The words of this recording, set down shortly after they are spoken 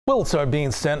Quilts are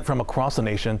being sent from across the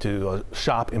nation to a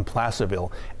shop in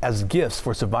Placerville as gifts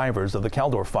for survivors of the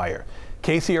Caldor Fire.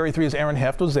 KCRA 3's Aaron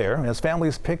Heft was there as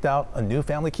families picked out a new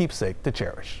family keepsake to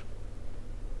cherish.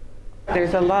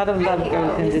 There's a lot of love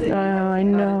goes into this. I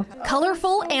know.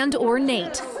 Colorful and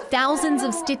ornate. Thousands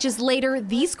of stitches later,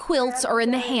 these quilts are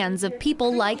in the hands of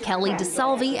people like Kelly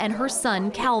DeSalvi and her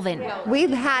son, Calvin. We've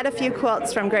had a few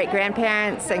quilts from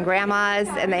great-grandparents and grandmas,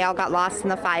 and they all got lost in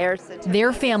the fire.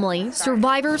 Their family,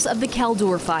 survivors of the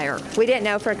Caldor Fire. We didn't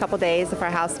know for a couple days if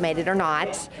our house made it or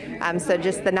not, so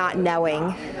just the not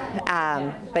knowing.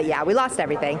 But yeah, we lost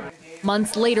everything.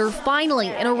 Months later, finally,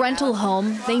 in a rental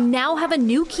home, they now have a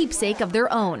new keepsake of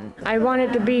their own. I want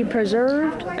it to be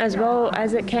preserved as well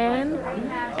as it can,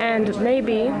 and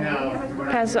maybe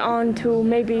pass it on to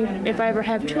maybe if I ever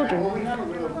have children,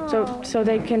 so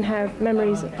they can have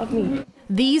memories of me.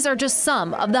 These are just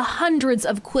some of the hundreds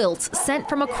of quilts sent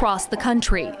from across the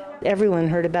country. Everyone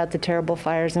heard about the terrible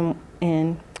fires,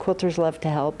 and quilters love to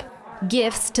help.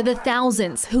 Gifts to the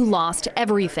thousands who lost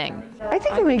everything. I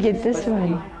think I'm going to get this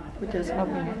one.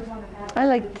 I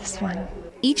like this one.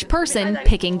 Each person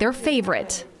picking their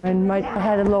favorite. And I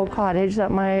had a little cottage that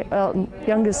my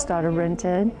youngest daughter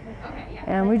rented,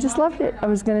 and we just loved it. I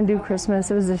was going to do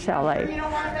Christmas. It was a chalet,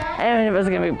 and it was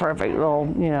going to be a perfect little,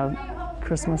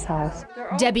 Christmas house.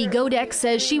 Debbie Godek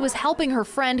says she was helping her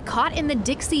friend caught in the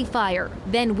Dixie fire.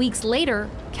 Then weeks later,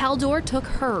 Caldor took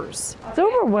hers. It's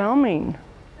overwhelming.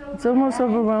 It's almost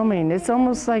overwhelming. It's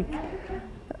almost like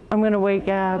I'm going to wake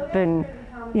up and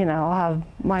I'll have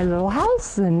my little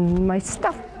house and my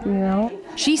stuff,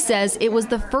 She says it was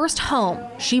the first home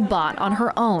she bought on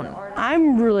her own.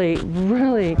 I'm really,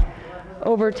 really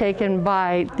overtaken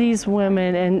by these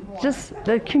women and just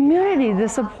the community, the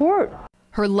support.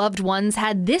 Her loved ones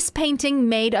had this painting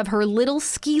made of her little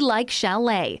ski-like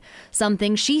chalet,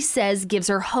 something she says gives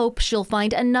her hope she'll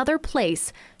find another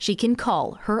place she can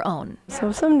call her own.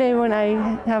 So someday when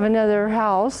I have another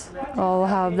house, I'll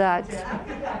have that,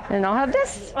 and I'll have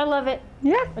this. I love it.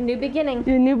 Yeah. A new beginning.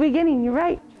 A new beginning, you're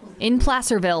right. In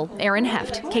Placerville, Aaron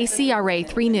Heft, KCRA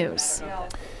 3 News.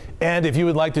 And if you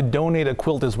would like to donate a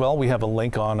quilt as well, we have a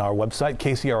link on our website,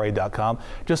 kcra.com.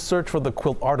 Just search for the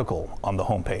quilt article on the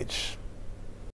homepage.